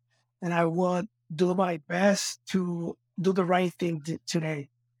today. And I will do my best to do the right thing today.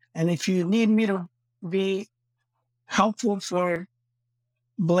 And if you need me to be helpful for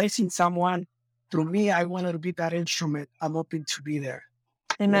blessing someone through me, I wanted to be that instrument. I'm open to be there.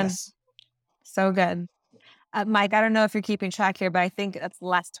 Amen. Yes. So good. Mike, I don't know if you're keeping track here, but I think that's the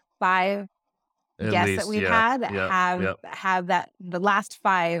last 5 At guests least, that we've yeah. had that Yep. have that. The last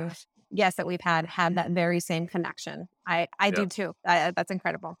 5 guests that we've had have that very same connection. I do Yep. too. That's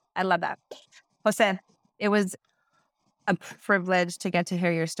incredible. I love that. Jose, it was a privilege to get to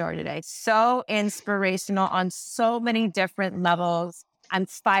hear your story today. So inspirational on so many different levels. I'm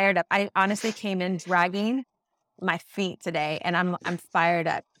fired up. I honestly came in dragging my feet today, and I'm fired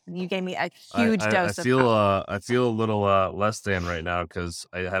up. You gave me a huge dose I of feel hope. I feel a little less than right now because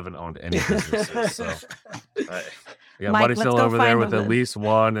I haven't owned any businesses. So I got Mike, Buddy let's still go over there find with them at then. least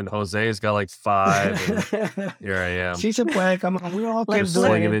 1, and Jose's got like 5. And here I am. Sí se puede, come on. We all can Let's do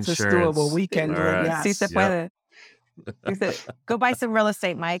slinging it. It's insurance. doable. We can do All right. it. Sí se Yes. puede. Sí se- Go buy some real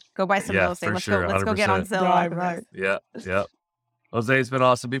estate, Mike. Go buy some Yeah, real estate. for Let's sure, go. Let's go get on 100%. Zillow. Right, after right. this. Yeah. Jose, it's been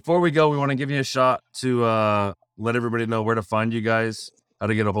awesome. Before we go, we want to give you a shot to let everybody know where to find you guys, how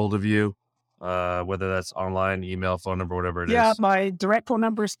to get a hold of you, whether that's online, email, phone number, whatever it is. Yeah, my direct phone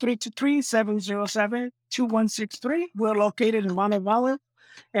number is 323-707-2163. We're located in Montevallo,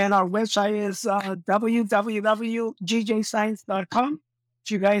 and our website is www.gjscience.com.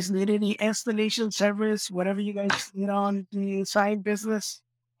 If you guys need any installation service, whatever you guys need on the sign business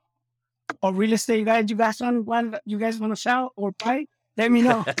or real estate, you guys want to sell or buy, let me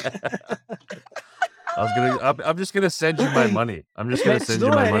know. I'm just gonna send you my money. I'm just gonna Let's send do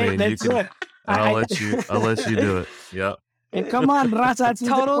you my it. money, Hey, and you let's can. do it. And I'll let you do it. Yep. And come on, Raza. sí se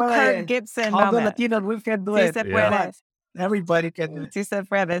Total puede. Kirk Gibson All the moment. Latinos, we can do Sí it. se Yeah. puede. Everybody can do it. Sí se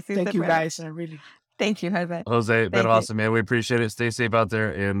puede. Sí Thank se you puede. guys. I really. Thank you, Jose. Jose, been Thank you. awesome, man. We appreciate it. Stay safe out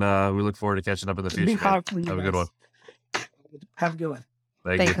there, and we look forward to catching up in the It's been future. man. hard for you Have a good guys. one. Have a good one.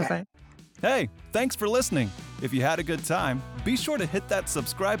 Thank Thanks, you. Jose. Hey, thanks for listening. If you had a good time, be sure to hit that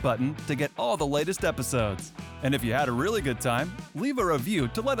subscribe button to get all the latest episodes. And if you had a really good time, leave a review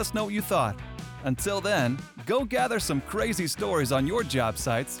to let us know what you thought. Until then, go gather some crazy stories on your job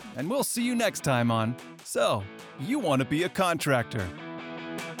sites, and we'll see you next time on So, You Want to Be a Contractor.